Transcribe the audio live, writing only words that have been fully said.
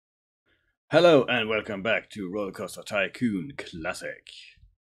Hello and welcome back to RollerCoaster Tycoon Classic.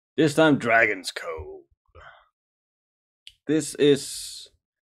 This time Dragon's Cove. This is...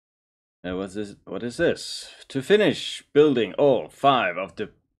 what is this? To finish building all 5 of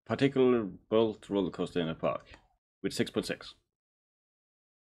the particular built roller coaster in the park with 6.6.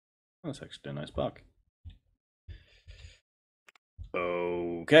 That's actually a nice park.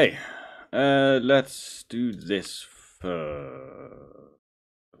 Okay, let's do this first.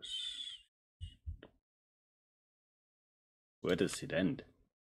 Where does it end?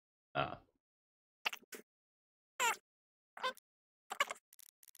 Ah.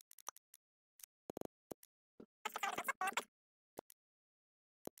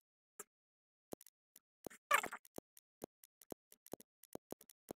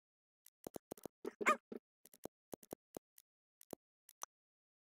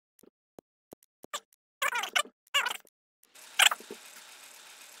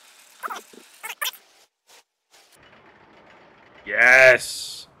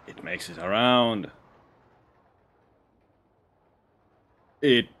 Yes! It makes it around.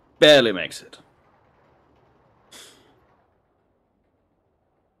 It barely makes it.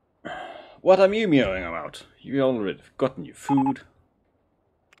 What are you meowing about? You already gotten your food.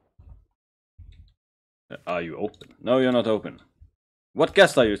 Are you open? No, you're not open. What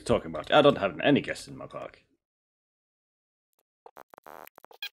guest are you talking about? I don't have any guests in my park.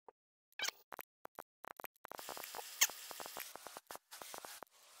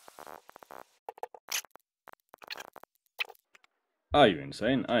 Are you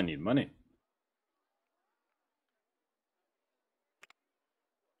insane? I need money.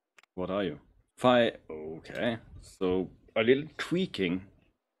 What are you? Okay. So, a little tweaking.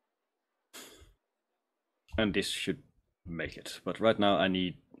 And this should make it. But right now I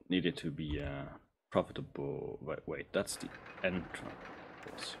need it to be profitable. Wait, that's the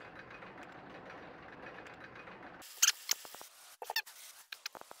entrance.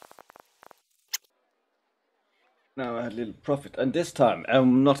 Now I had a little profit, and this time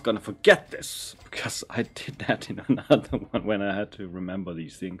I'm not gonna forget this, because I did that in another one when I had to remember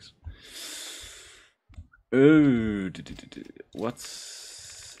these things. Oh,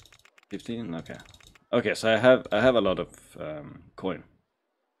 what's 15? Okay, okay. So I have a lot of coin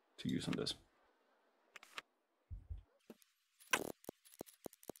to use on this.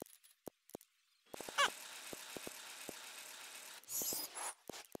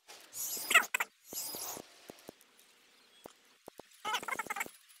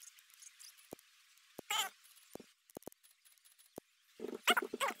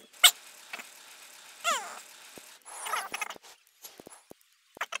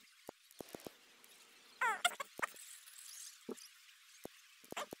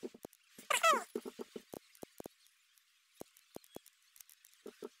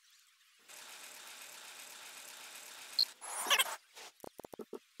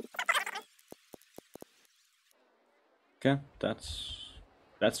 Okay,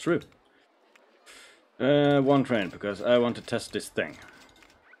 that's true. One train, because I want to test this thing.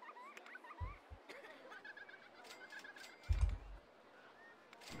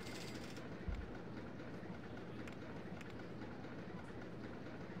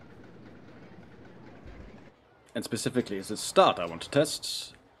 And specifically, it's the start I want to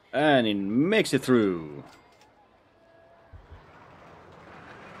test. And it makes it through.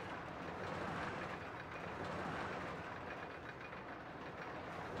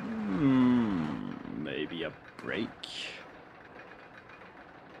 Maybe a break.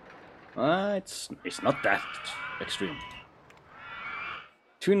 It's not that extreme.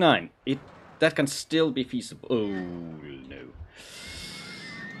 2.9. That can still be feasible. Oh no.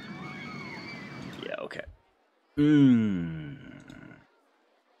 Yeah. Okay.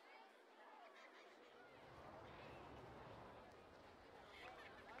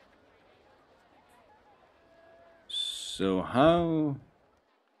 So how?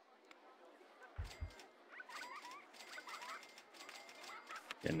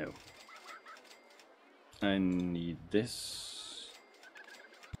 Yeah, no. I need this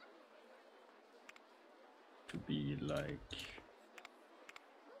to be like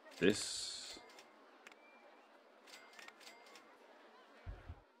this.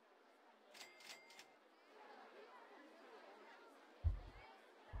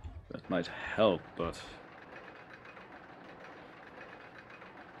 That might help, but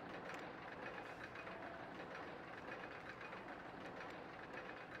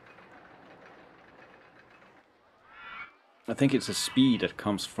I think it's a speed that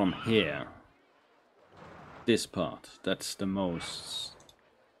comes from here. This part, that's the most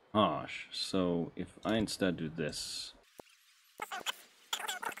harsh. So if I instead do this,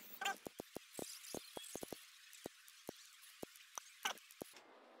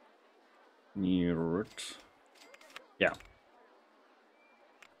 Near it. Yeah.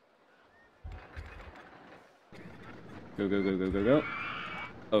 Go, go, go, go, go, go.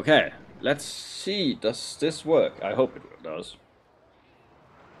 Okay, let's see. Does this work? I hope it does.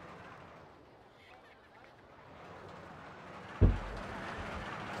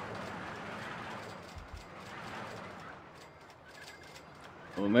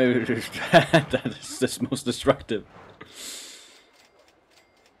 Or maybe that is the most destructive.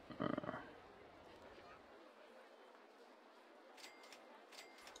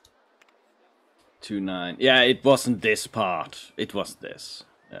 2-9. Yeah, it wasn't this part. It was this.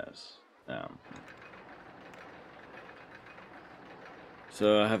 Yes.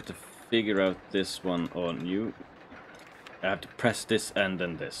 So I have to figure out this one on you. I have to press this and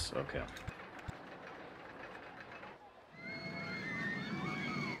then this. Okay.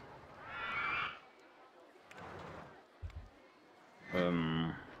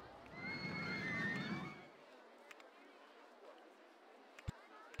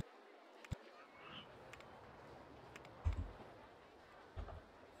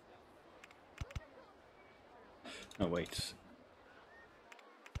 Oh, wait.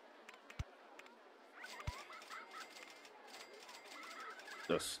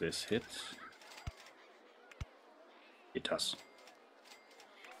 Does this hit? It does.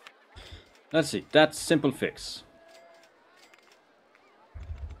 Let's see. That's simple fix.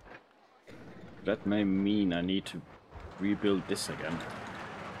 That may mean I need to rebuild this again.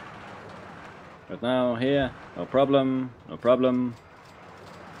 But now here, no problem, no problem.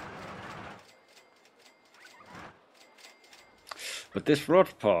 But this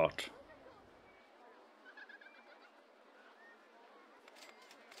rod part.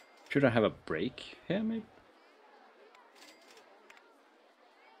 Should I have a break here, maybe?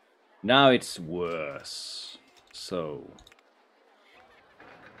 Now it's worse. So.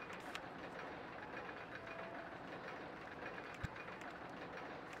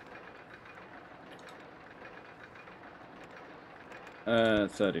 Uh,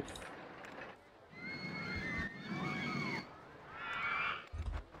 30.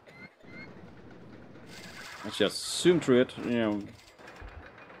 Let's just zoom through it, you know.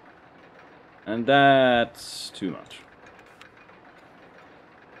 And that's too much.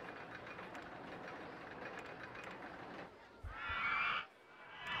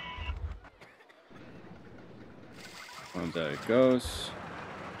 And there it goes.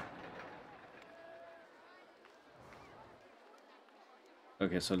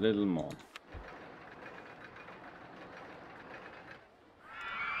 Okay, so a little more.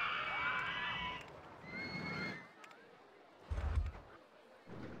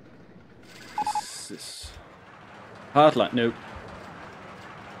 This hardline, nope.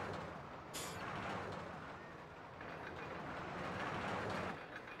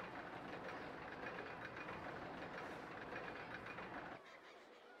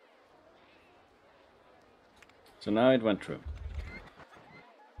 So now it went through.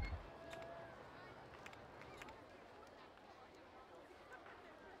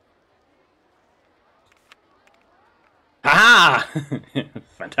 Ha!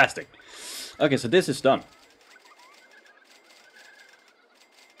 Fantastic. Okay, so this is done.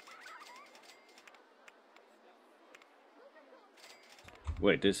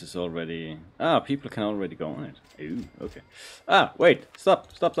 Wait, this is already... Ah, people can already go on it. Ooh, okay. Ah, wait,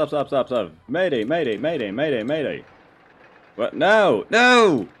 stop, stop, stop, stop, stop, stop. Mayday, mayday, mayday, mayday, mayday. What? No,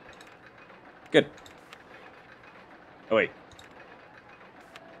 no! Good. Oh, wait.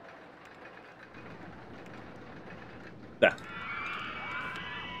 There.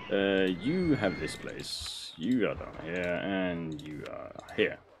 You have this place. You are down here, and you are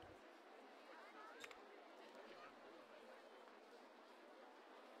here.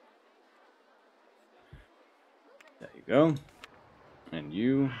 There you go. And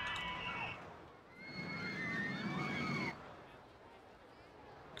you.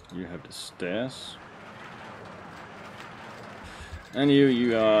 You have the stairs. And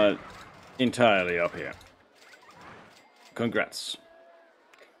you are entirely up here. Congrats.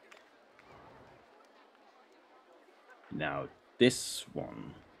 Now this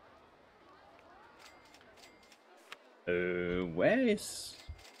one. Where is...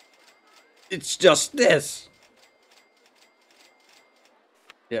 It's just this!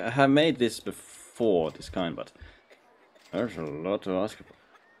 Yeah, I have made this before, this kind, but there's a lot to ask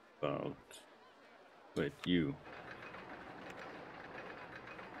about. Wait, you.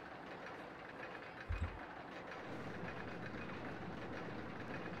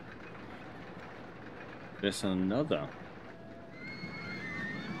 There's another.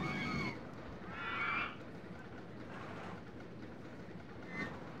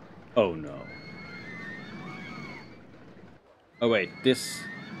 Oh no. Oh wait, this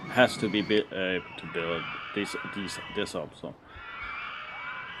has to be able to build this up, so.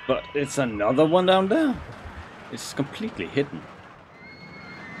 But it's another one down there. It's completely hidden.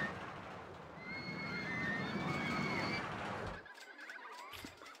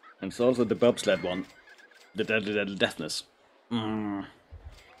 And it's also the bobsled one. The deadly deathness.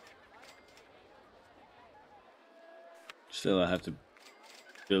 Still, I have to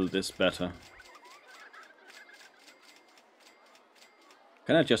build this better.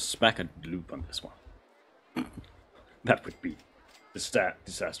 Can I just smack a loop on this one? That would be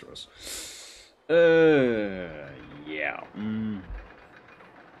disastrous. Yeah.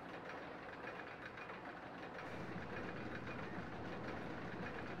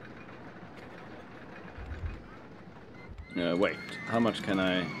 Wait, how much can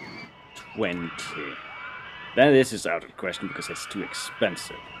I? 20. Then this is out of the question because it's too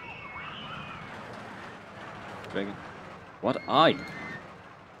expensive. Dragon. What are you?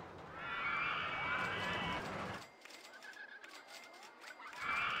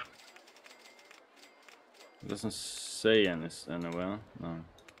 It doesn't say anywhere, no.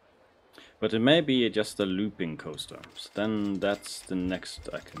 But it may be just a looping coaster. So then that's the next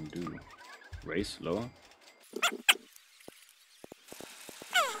I can do. Raise lower.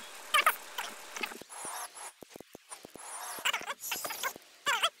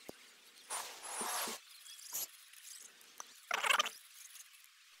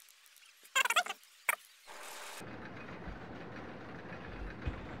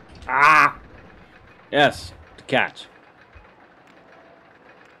 Ah! Yes, the cat.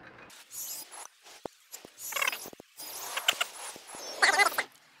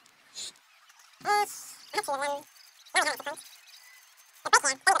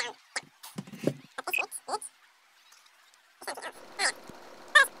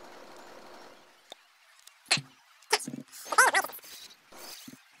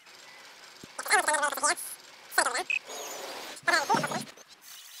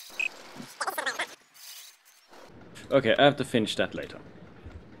 Okay, I have to finish that later.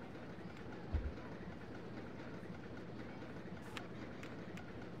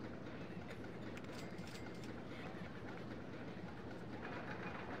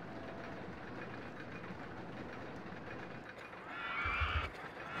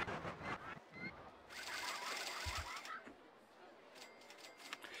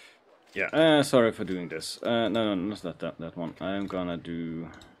 Yeah, sorry for doing this. No, not that one. I'm gonna do...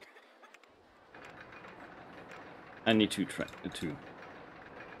 I need two.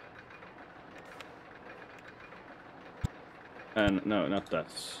 And no, not that.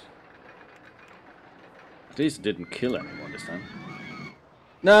 At least it didn't kill anyone this time.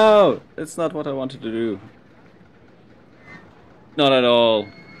 No! It's not what I wanted to do. Not at all.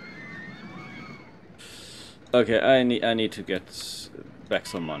 Okay, I need to get back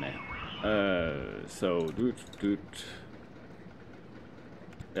some money. So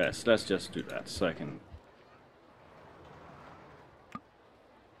yes, let's just do that so I can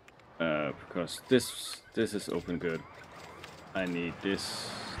because this is open good. I need this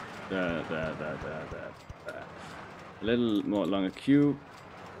a little more longer queue.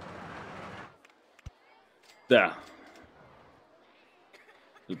 There.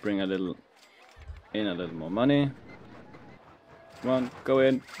 We'll bring a little more money. Come on, go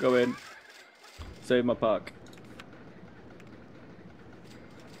in. Save my park.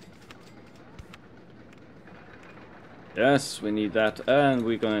 Yes, we need that, and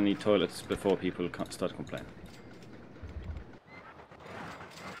we're gonna need toilets before people start complaining.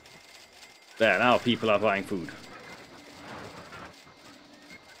 There, now people are buying food.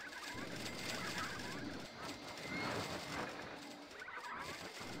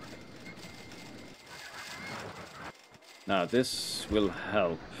 Now this will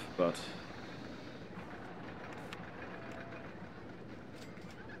help, but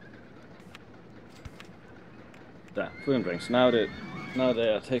there, food and drinks. Now they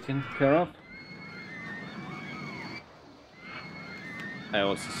are taken care of. I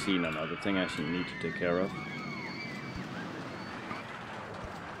also seen another thing I should need to take care of.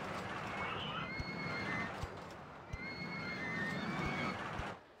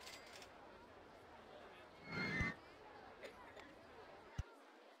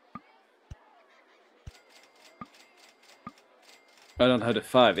 I don't have the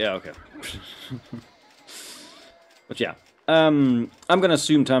 5. Yeah, okay. But yeah, I'm gonna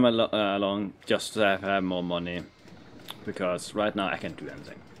assume time along just to have more money, because right now I can't do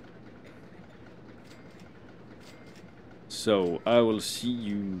anything. So I will see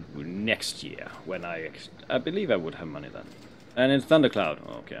you next year when I believe I would have money then. And it's Thundercloud.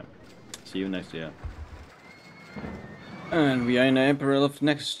 Okay. See you next year. And we are in April of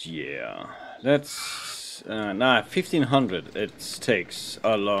next year. Let's... 1500. It takes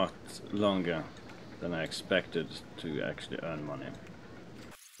a lot longer than I expected to actually earn money.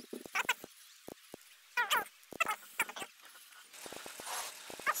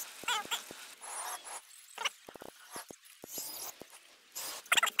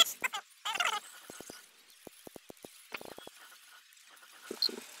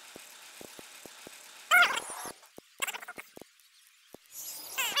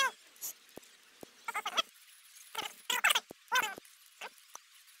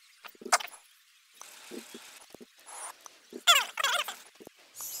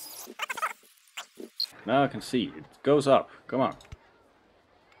 Now I can see. It goes up. Come on.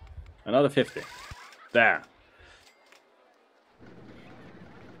 Another 50. There.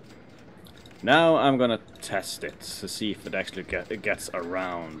 Now I'm gonna test it to see if it actually gets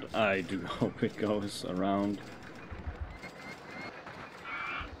around. I do hope it goes around.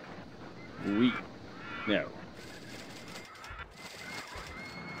 No.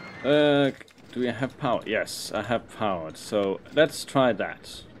 Do we have power? Yes, I have powered. So let's try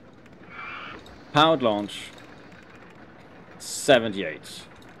that. Powered launch. 78.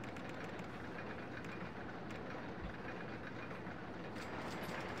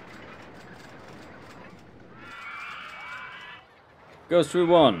 Goes through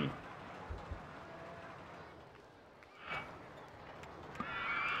one.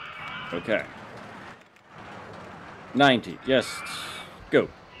 Okay. 90. Yes. Go.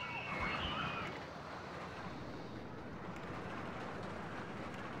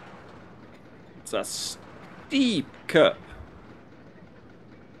 It's a steep curve.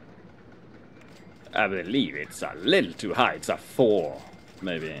 I believe it's a little too high. It's a 4.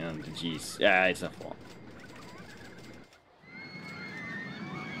 Maybe. And geez. Yeah, it's a 4.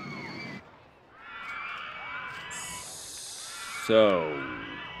 So...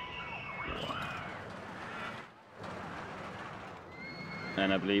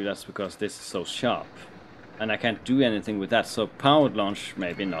 And I believe that's because this is so sharp. And I can't do anything with that, so powered launch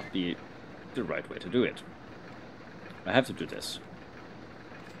maybe not be the right way to do it. I have to do this.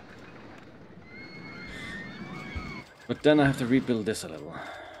 But then I have to rebuild this a little.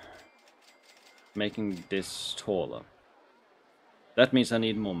 Making this taller. That means I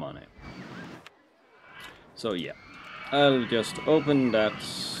need more money. So yeah. I'll just open that.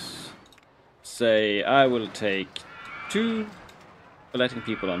 Say I will take 2 for letting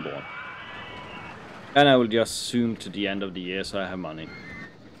people on board. And I will just zoom to the end of the year so I have money.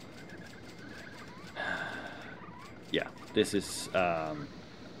 Yeah, this is... I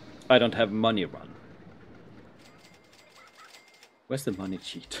don't have money run. Where's the money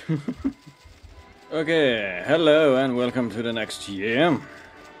cheat? Okay, hello and welcome to the next year.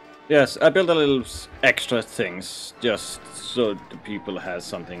 Yes, I built a little extra things just so the people has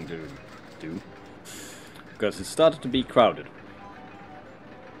something to do. Because it started to be crowded.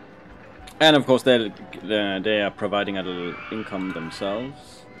 And of course they are providing a little income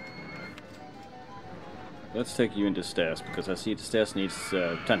themselves. Let's take you into stairs because I see the stairs needs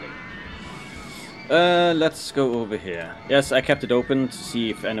tending. Let's go over here. Yes, I kept it open to see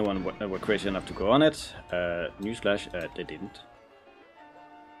if anyone were crazy enough to go on it. Newsflash, they didn't.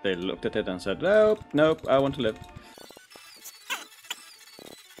 They looked at it and said, nope, nope, I want to live.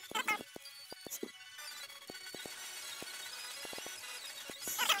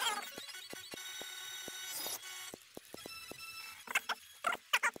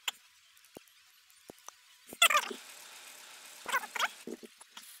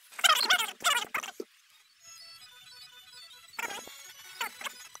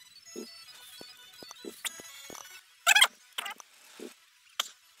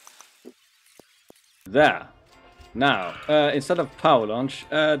 There. Now, instead of power launch,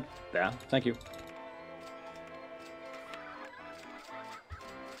 there, thank you.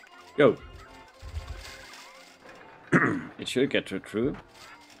 Go. It should get through.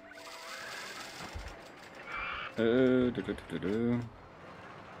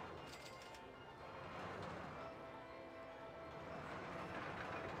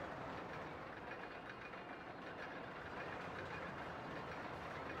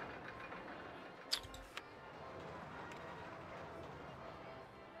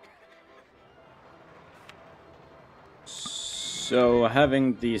 So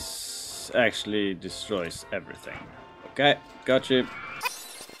having these actually destroys everything. Okay, got you.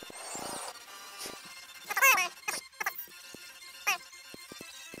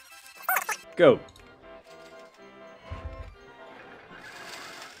 Go.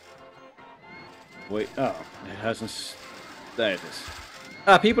 Wait, oh, it hasn't... There it is.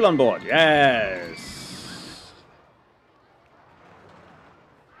 Ah, people on board. Yes.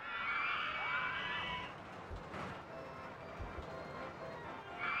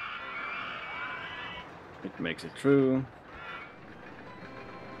 It makes it through.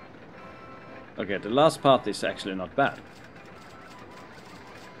 Okay, the last part is actually not bad.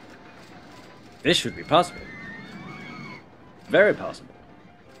 This should be possible. Very possible.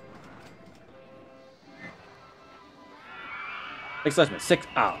 Excitement 6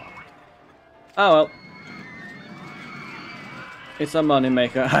 hours. Oh well. It's a money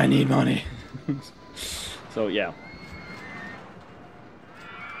maker. I need money. So yeah.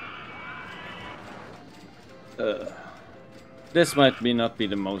 This might not be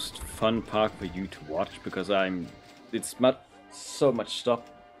the most fun part for you to watch because it's not so much stop.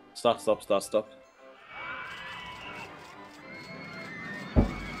 Start, stop, start, stop.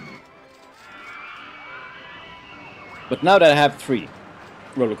 But now that I have 3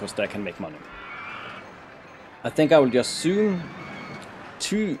 roller coasters, I can make money. I think I will just soon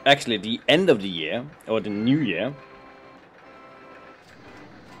to actually the end of the year or the new year.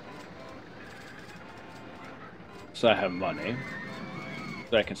 So I have money.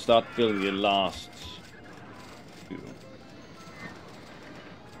 So I can start building the last 2.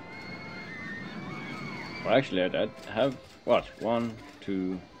 Well, actually, I have what? 1,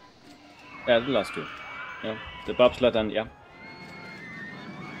 2. Yeah, the last 2. Yeah, the bobsled and yeah.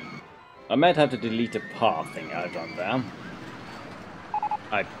 I might have to delete the path thing I've done there.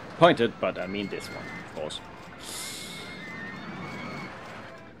 I pointed, but I mean this one, of course.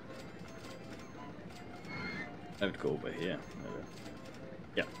 I would go over here.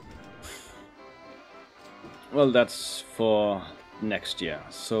 Yeah. Well, that's for next year.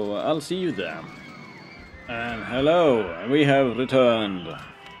 So I'll see you there. And hello, we have returned.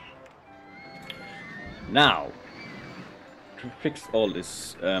 Now, to fix all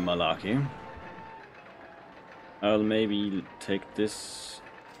this malarkey, I'll maybe take this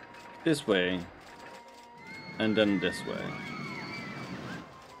way, and then this way.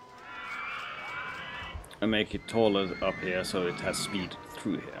 And make it taller up here so it has speed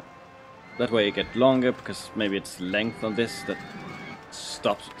through here. That way it gets longer, because maybe it's length on this that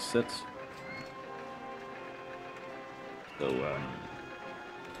stops it. So,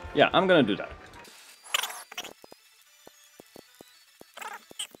 yeah, I'm gonna do that.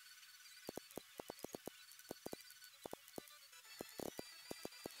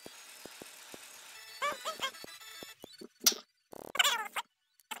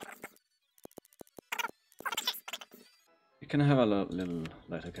 Can I have a little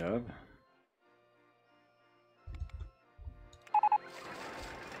lighter curve?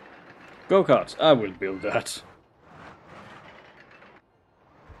 Go-karts! I will build that.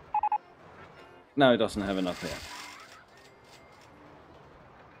 Now it doesn't have enough here.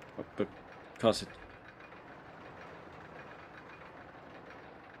 Because it...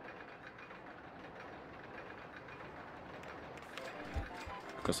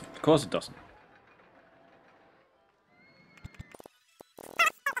 Because of course it doesn't.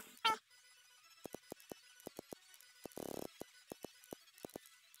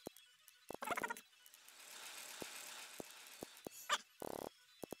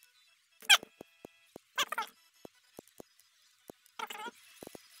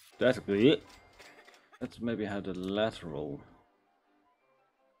 That's good. Let's maybe have the lateral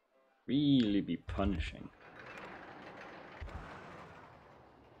really be punishing.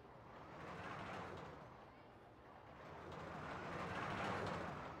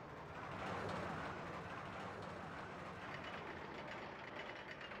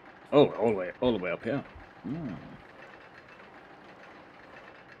 Oh, all the way up here.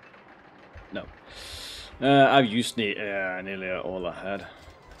 No, I've used nearly all I had.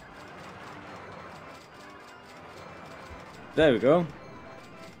 There we go.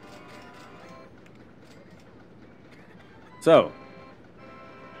 So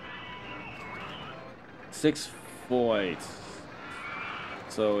 648.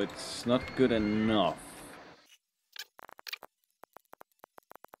 So it's not good enough.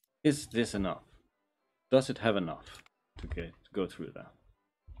 Is this enough? Does it have enough to go through that?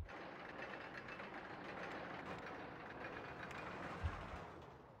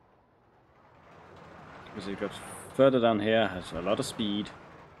 Because it goes further down here, has a lot of speed,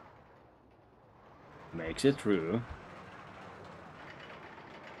 makes it through.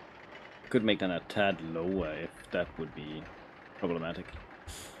 Could make that a tad lower if that would be problematic.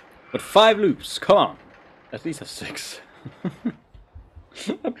 But 5 loops, come on! At least a 6.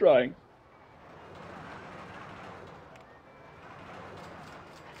 I'm trying.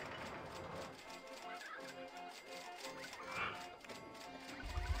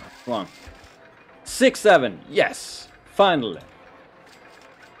 Come on. 6, 7. Yes. Finally.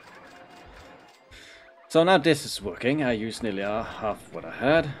 So now this is working. I used nearly half what I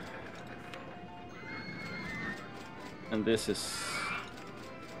had. And this is...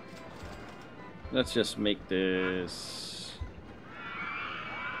 Let's just make this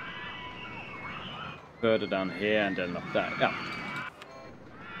further down here and then up there. Yeah.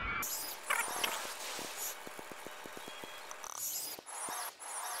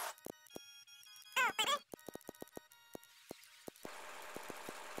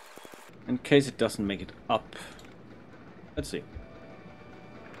 In case it doesn't make it up. Let's see.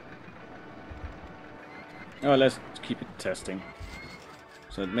 Oh, let's keep it testing.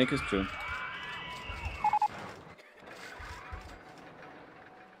 So it makes it true.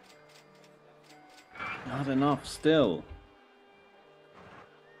 Not enough still.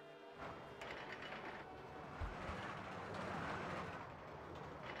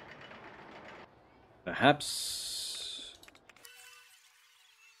 Perhaps...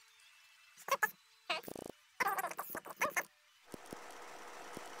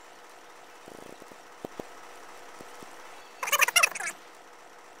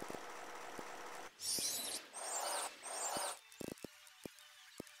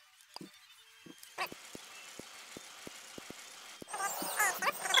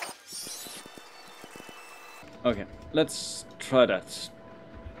 Okay, let's try that.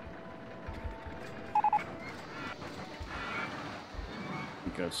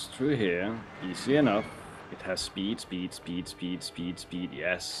 It goes through here, easy enough. It has speed, speed, speed, speed, speed, speed,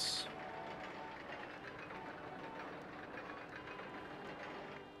 yes.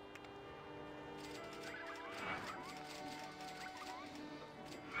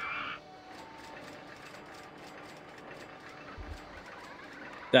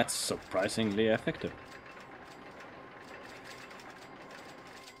 That's surprisingly effective.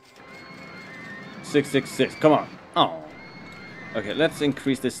 666, come on. Oh. Okay, let's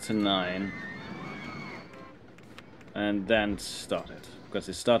increase this to 9. And then start it. Because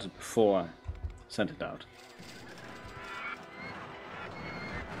it started before I sent it out.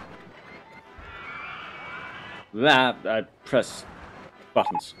 That I press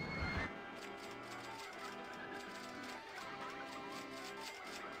buttons.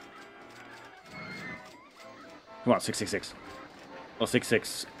 Come on, 666. Or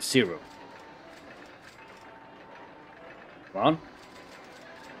 660. Come on.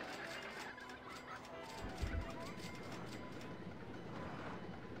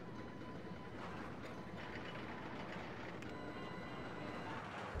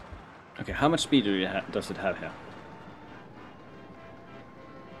 Okay, how much speed does it have here?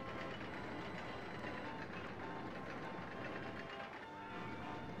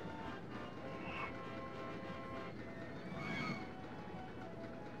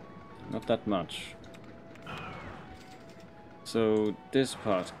 Not that much. So this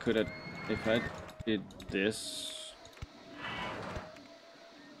part, could I, if I did this,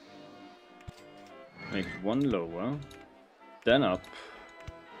 make one lower, then up.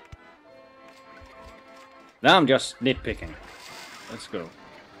 Now I'm just nitpicking. Let's go.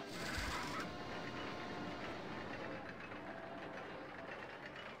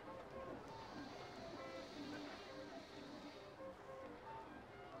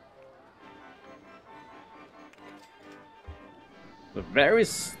 A very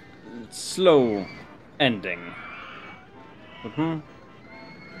slow ending. Come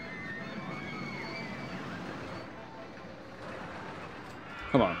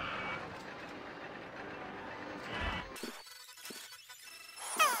on.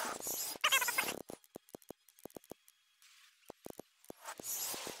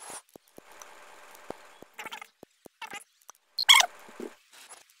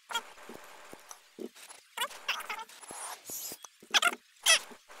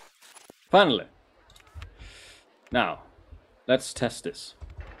 Finally. Now, let's test this.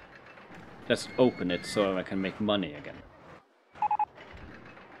 Let's open it so I can make money again.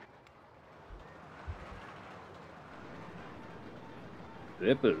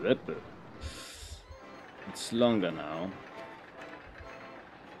 Ripple, ripple. It's longer now.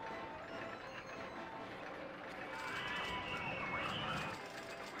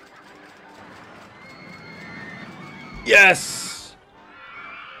 Yes!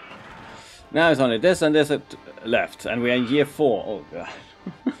 Now it's only this and this left, and we're in year 4. Oh god.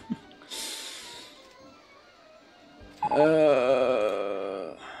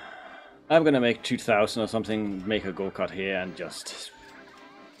 I'm gonna make 2,000 or something, make a go-kart here and just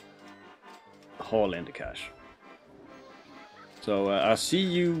haul in the cash. So I'll see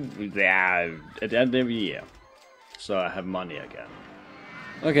you there at the end of the year. So I have money again.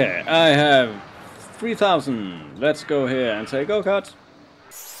 Okay, I have 3,000. Let's go here and say go kart.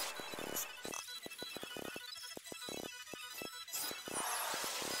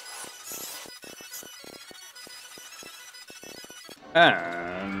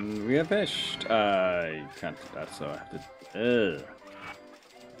 And we are finished. I can't do that, so I have to.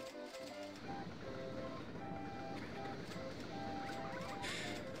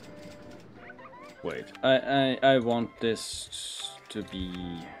 Wait, I want this to be.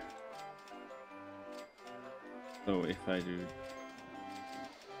 So if I do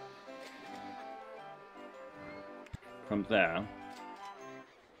from there.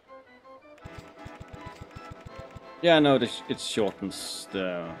 Yeah, no, it shortens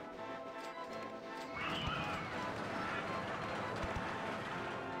the.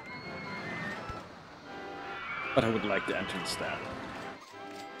 But I would like the entrance there.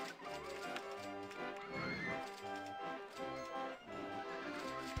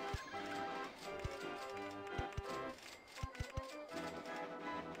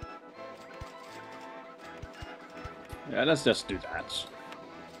 Yeah, let's just do that.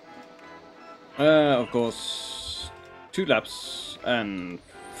 Of course, 2 laps and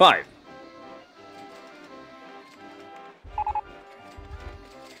 5.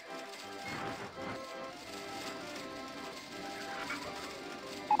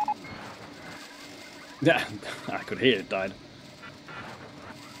 Yeah, I could hear it died.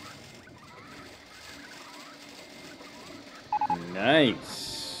 Nice.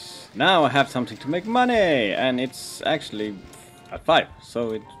 Now I have something to make money, and it's actually at 5,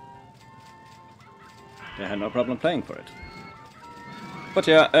 so I had no problem playing for it. But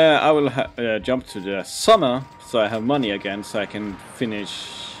yeah, I will jump to the summer, so I have money again, so I can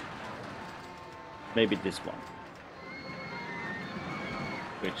finish maybe this one,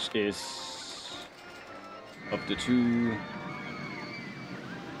 which is of the 2.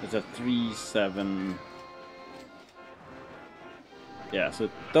 It's a 3, 7. Yeah, so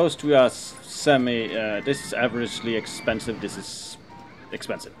those 2 are semi. This is averagely expensive. This is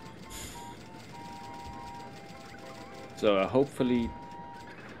expensive. So hopefully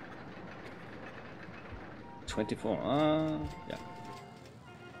 24. Yeah.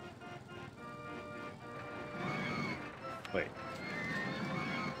 Wait.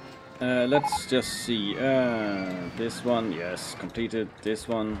 Let's just see. This one, yes, completed. This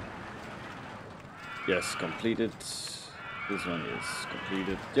one, yes, completed. This one is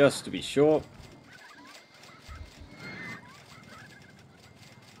completed, just to be sure.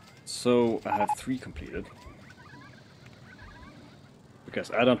 So I have 3 completed.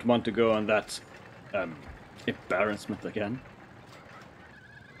 Because I don't want to go on that embarrassment again.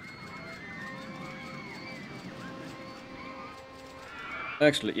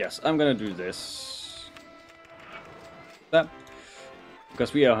 Actually, yes, I'm gonna do this. That.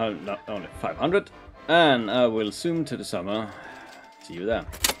 Because we are only 500. And I will zoom to the summer. See you there.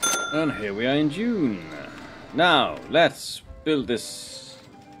 And here we are in June. Now, let's build this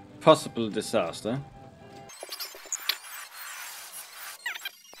possible disaster.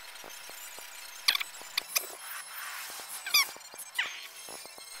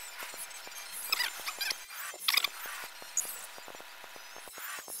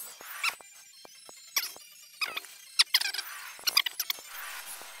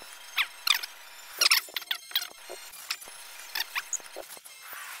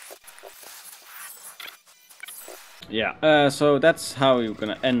 Yeah, so that's how you're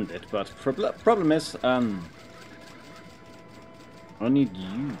gonna end it, but problem is, I need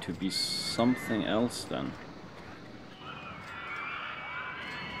you to be something else then.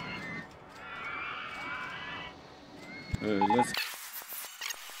 Let's...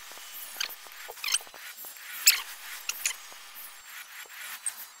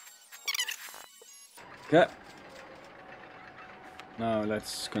 Okay. Now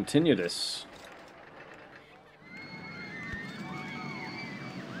let's continue this.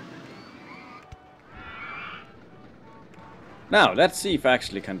 Now, let's see if I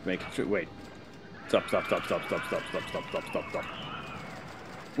actually can make it through. Wait. Stop.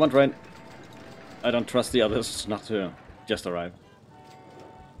 One train. I don't trust the others not to just arrive.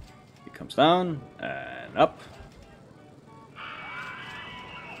 It comes down and up.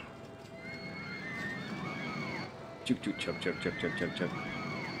 Chop.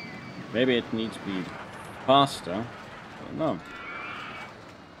 Maybe it needs to be faster. I don't know.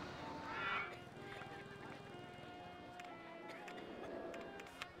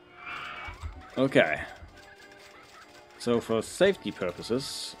 Okay, so for safety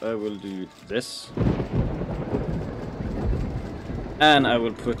purposes, I will do this. And I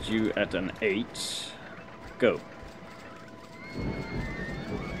will put you at an 8. Go.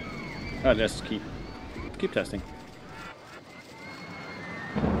 Let's keep testing.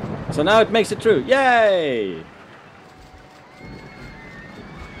 So now it makes it through. Yay!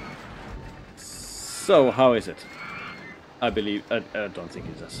 So how is it? I believe I don't think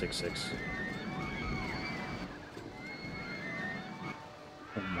it's a 6-6.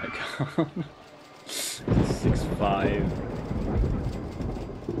 Oh my god. 6-5.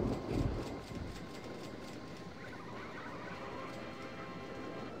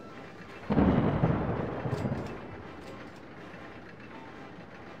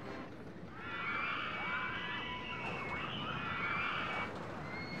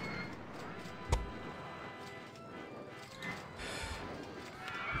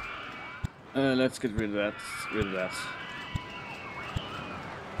 Let's get rid of that.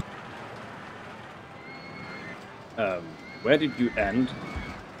 Where did you end?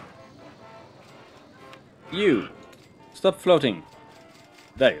 You! Stop floating!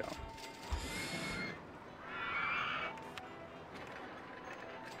 There you are.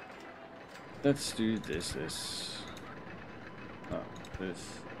 Let's do this. Oh, this.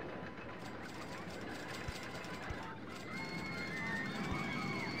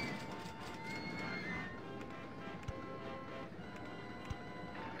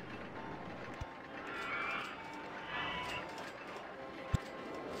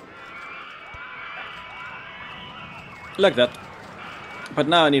 Like that. But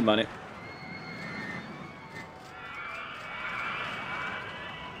now I need money.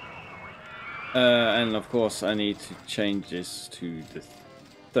 And of course I need to change this to the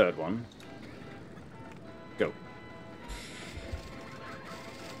third one. Go.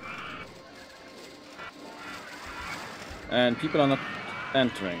 And people are not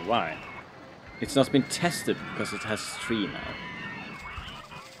entering. Why? It's not been tested because it has 3 now.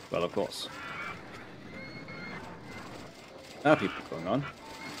 Well, of course. Now people going on.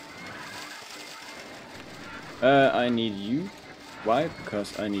 I need you. Why?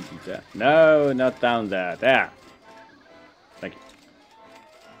 Because I need you there. No, not down there. There. Thank you.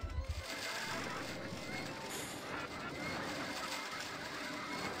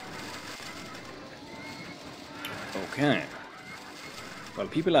 Okay. Well,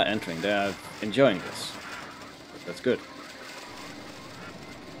 people are entering. They are enjoying this. That's good.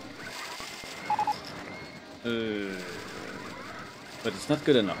 But it's not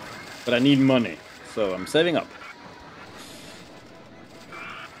good enough. But I need money, so I'm saving up.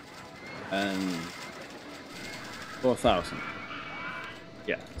 And 4,000.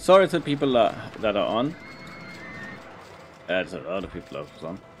 Yeah. Sorry to people that are on. There's a lot of people that are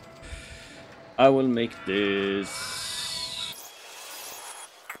on. I will make this.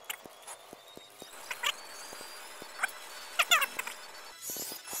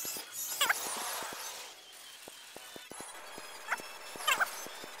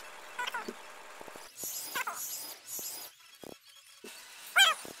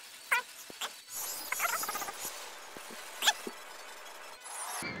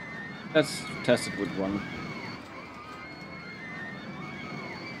 Let's test it with one.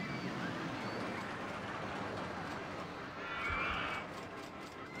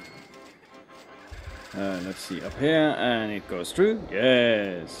 Let's see up here, and it goes through.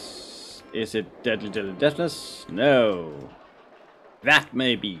 Yes. Is it deadly deafness? No. That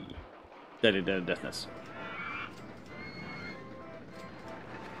may be deadly deafness.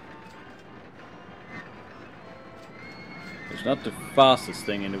 It's not the fastest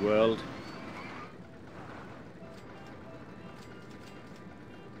thing in the world.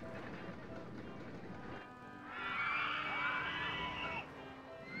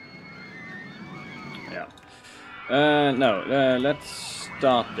 Yeah. No, let's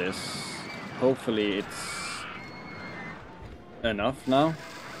start this. Hopefully it's enough now.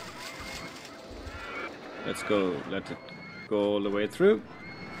 Let's go, let it go all the way through.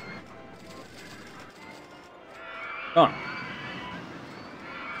 On.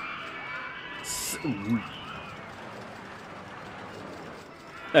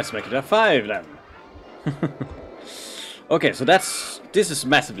 Let's make it a 5 then. Okay, so this is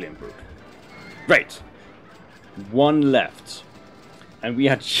massively improved. Great. 1 left. And we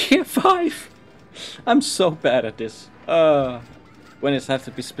had tier 5. I'm so bad at this. When it has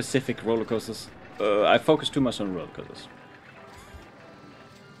to be specific roller coasters. I focus too much on roller coasters.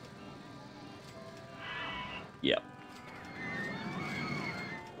 Yeah.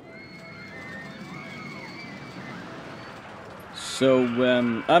 So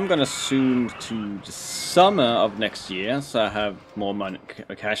I'm gonna zoom to the summer of next year, so I have more money,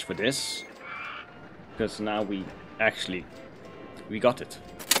 cash for this. Because now we got it.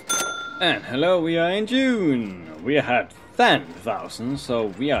 And hello, we are in June. We had 10,000, so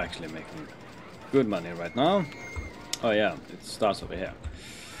we are actually making good money right now. Oh yeah, it starts over here.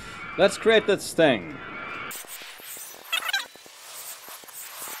 Let's create this thing.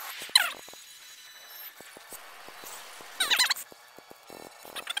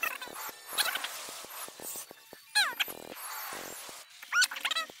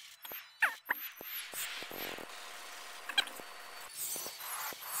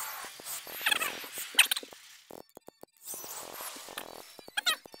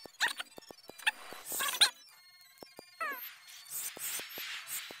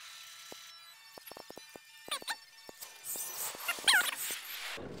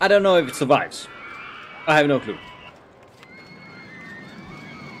 I don't know if it survives. I have no clue.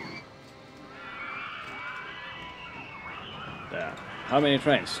 There. How many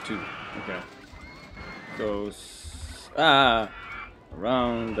trains? 2. Okay. Goes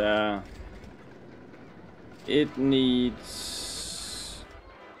around there. It needs.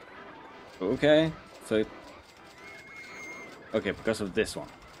 Okay. So it. Okay, because of this one.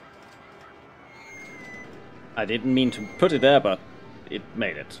 I didn't mean to put it there, but it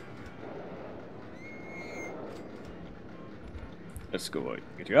made it. Let's go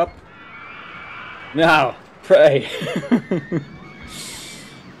get you up. Now, pray.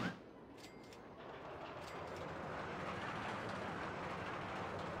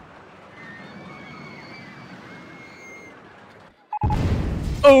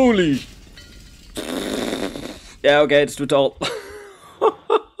 Holy! Yeah, okay, it's too tall.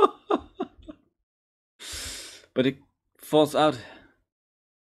 But it falls out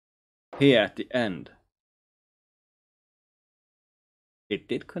here at the end. It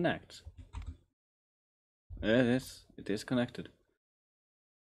did connect. It is connected.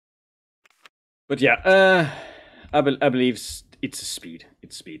 But yeah, I believe it's a speed.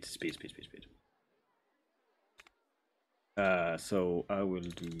 It's speed. So I will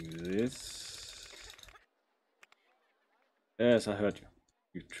do this. Yes, I heard you.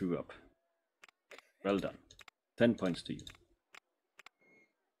 You threw up. Well done. 10 points to you.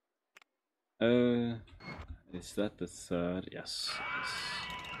 Is that the third? Yes.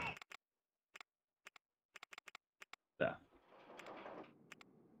 There.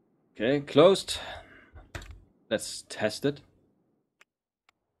 Okay, closed. Let's test it.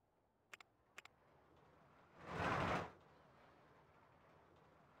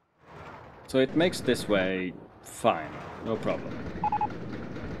 So it makes this way fine, no problem.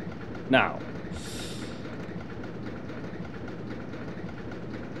 Now.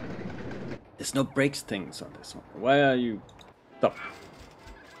 There's no brakes things on this one. Why are you... Stop.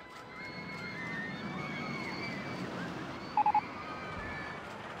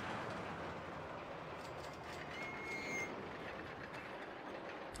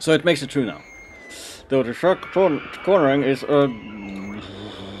 So it makes it true now. Though the sharp cornering is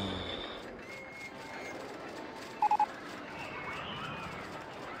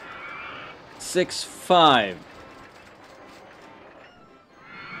 6.5.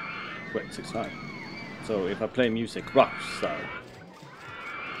 Wait, 6.5. So if I play music rock style,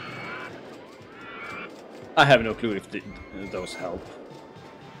 I have no clue if those help.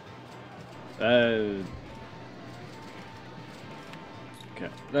 Okay,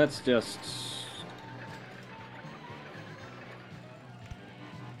 let's just.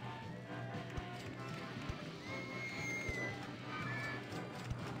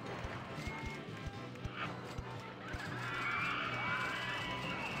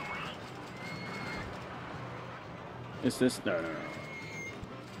 Is this? No.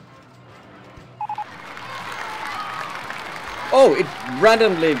 Oh, it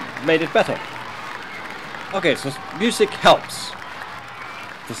randomly made it better. Okay, so music helps.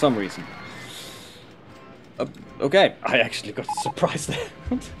 For some reason. Okay, I actually got surprised there.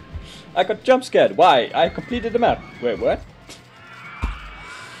 I got jump scared. Why? I completed the map. Wait, what?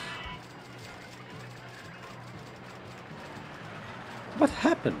 What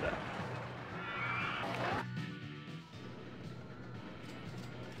happened there?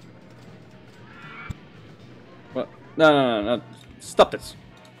 What? No. Stop this.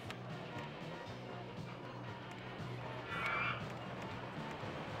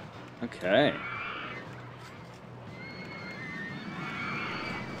 Okay.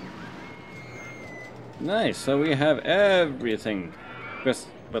 Nice, so we have everything.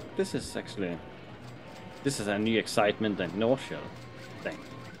 But this is actually... This is a new excitement and nausea thing.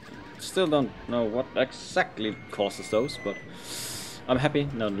 Still don't know what exactly causes those, but I'm happy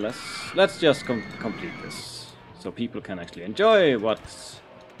nonetheless. Let's just complete this, so people can actually enjoy what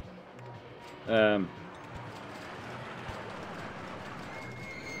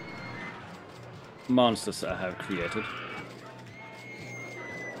monsters I have created.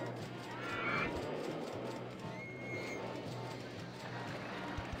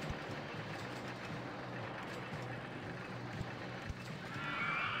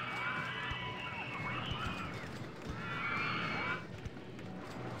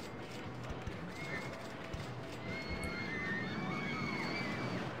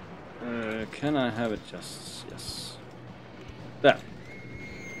 Can I have it just... yes. There.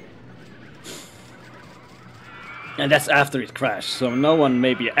 And that's after it crashed, so no one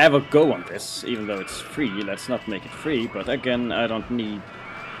maybe ever go on this, even though it's free. Let's not make it free, but again, I don't need...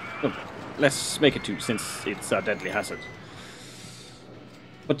 oh, let's make it 2, since it's a deadly hazard.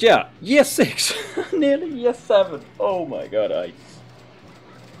 But yeah, year 6! Nearly year 7! Oh my god, I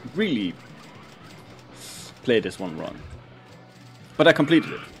really played this one wrong. But I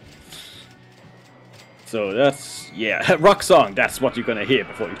completed it. So that's... yeah, rock song, that's what you're gonna hear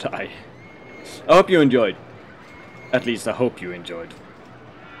before you die. I hope you enjoyed. At least I hope you enjoyed.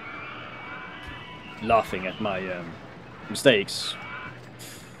 Laughing at my mistakes.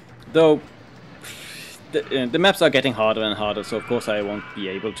 Though, the maps are getting harder and harder, so of course I won't be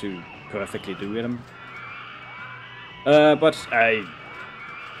able to perfectly do them. But I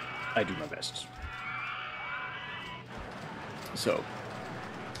do my best. So,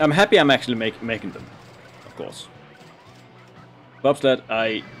 I'm happy I'm actually making them, of course. Bobsled,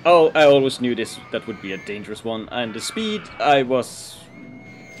 I always knew that would be a dangerous one, and the speed, I was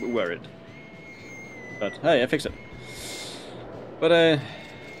worried. But hey, I fixed it. But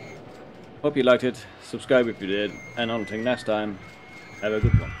hope you liked it. Subscribe if you did, and until next time, have a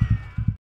good one.